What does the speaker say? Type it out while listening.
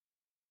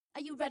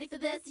Are you ready for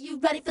this? You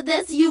ready for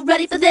this? You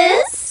ready for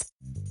this?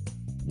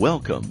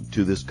 Welcome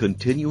to this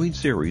continuing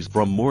series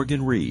from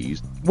Morgan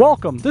Rees.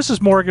 Welcome, this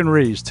is Morgan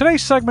Rees.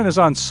 Today's segment is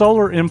on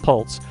Solar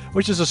Impulse,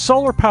 which is a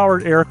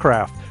solar-powered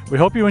aircraft. We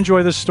hope you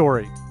enjoy this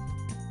story.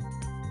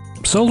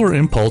 Solar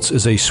Impulse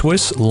is a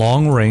Swiss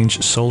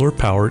long-range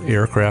solar-powered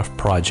aircraft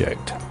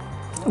project.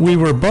 We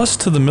were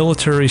bused to the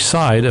military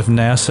side of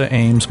NASA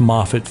Ames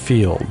Moffett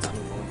Field.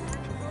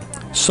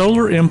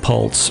 Solar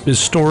Impulse is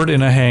stored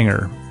in a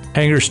hangar.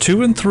 Hangars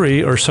 2 and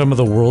 3 are some of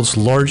the world's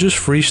largest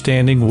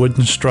freestanding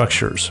wooden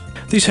structures.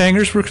 These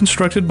hangars were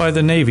constructed by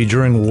the Navy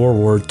during World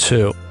War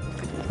II.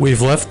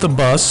 We've left the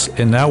bus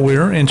and now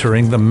we're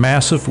entering the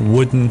massive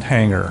wooden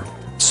hangar.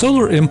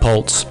 Solar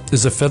Impulse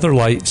is a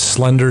feather-light,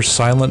 slender,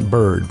 silent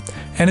bird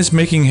and is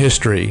making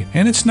history.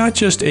 And it's not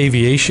just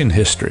aviation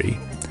history.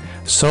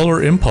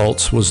 Solar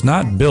Impulse was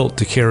not built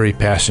to carry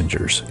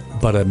passengers,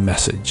 but a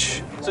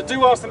message. So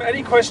do ask them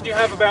any question you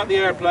have about the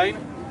airplane.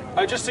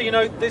 Just so you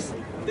know, this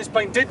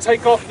plane did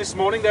take off this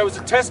morning. There was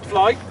a test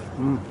flight.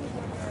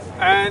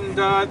 And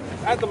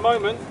at the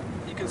moment,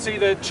 you can see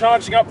they're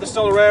charging up the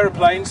solar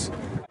aeroplanes.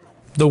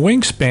 The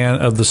wingspan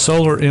of the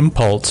Solar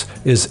Impulse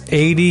is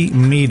 80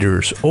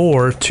 meters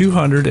or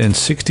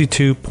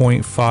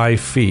 262.5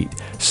 feet,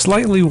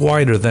 slightly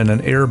wider than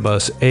an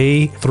Airbus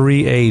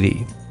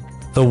A380,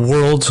 the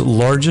world's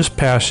largest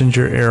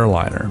passenger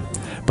airliner.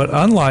 But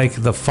unlike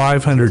the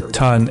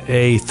 500-ton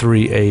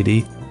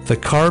A380, the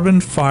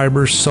carbon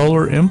fiber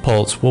Solar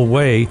Impulse will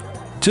weigh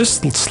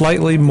just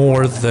slightly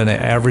more than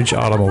an average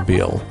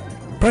automobile.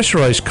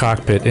 Pressurized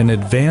cockpit and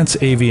advanced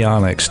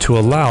avionics to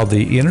allow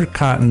the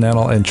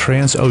intercontinental and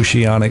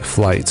transoceanic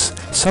flights.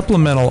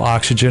 Supplemental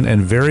oxygen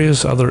and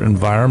various other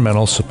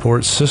environmental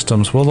support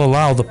systems will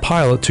allow the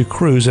pilot to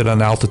cruise at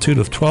an altitude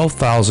of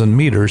 12,000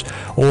 meters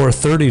or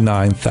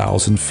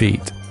 39,000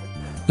 feet.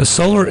 The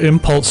Solar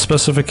Impulse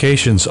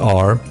specifications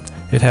are: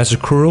 it has a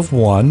crew of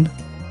 1,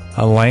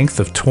 a length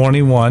of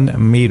 21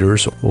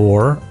 meters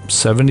or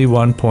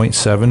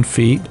 71.7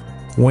 feet,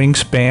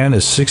 wingspan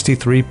is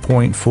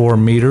 63.4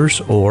 meters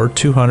or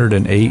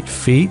 208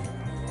 feet.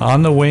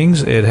 On the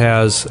wings it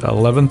has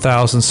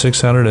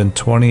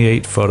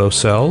 11,628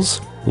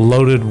 photocells.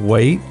 Loaded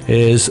weight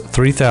is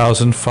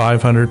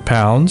 3,500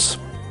 pounds.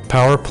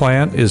 Power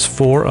plant is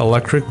 4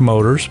 electric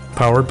motors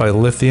powered by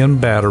lithium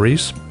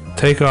batteries.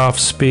 Takeoff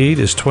speed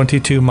is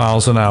 22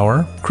 miles an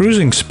hour.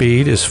 Cruising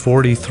speed is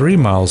 43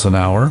 miles an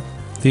hour.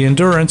 The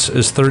endurance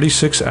is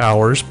 36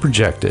 hours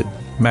projected.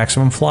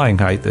 Maximum flying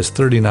height is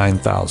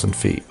 39,000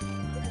 feet.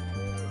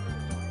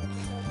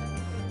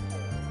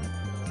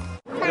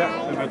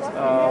 Yeah, and that's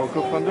our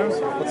co-founders.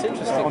 What's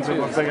interesting Andre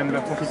too Rosberg and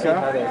Bertrand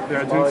Picard. They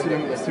are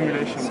doing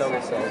simulations.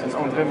 And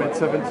Andre made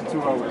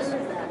 72 hours.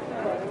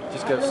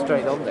 just go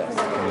straight on this.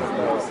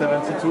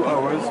 72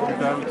 hours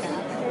without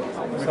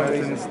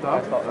any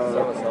stop.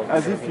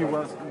 As if he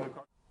was in the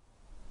car.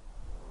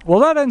 Well,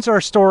 that ends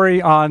our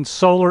story on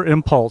Solar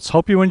Impulse.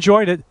 Hope you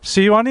enjoyed it.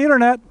 See you on the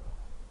internet.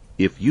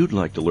 If you'd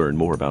like to learn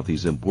more about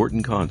these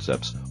important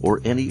concepts or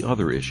any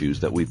other issues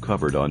that we've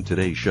covered on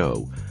today's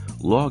show,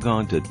 log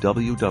on to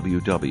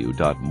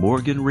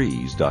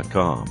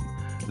www.morganrees.com.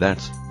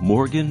 That's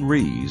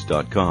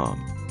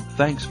morganrees.com.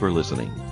 Thanks for listening.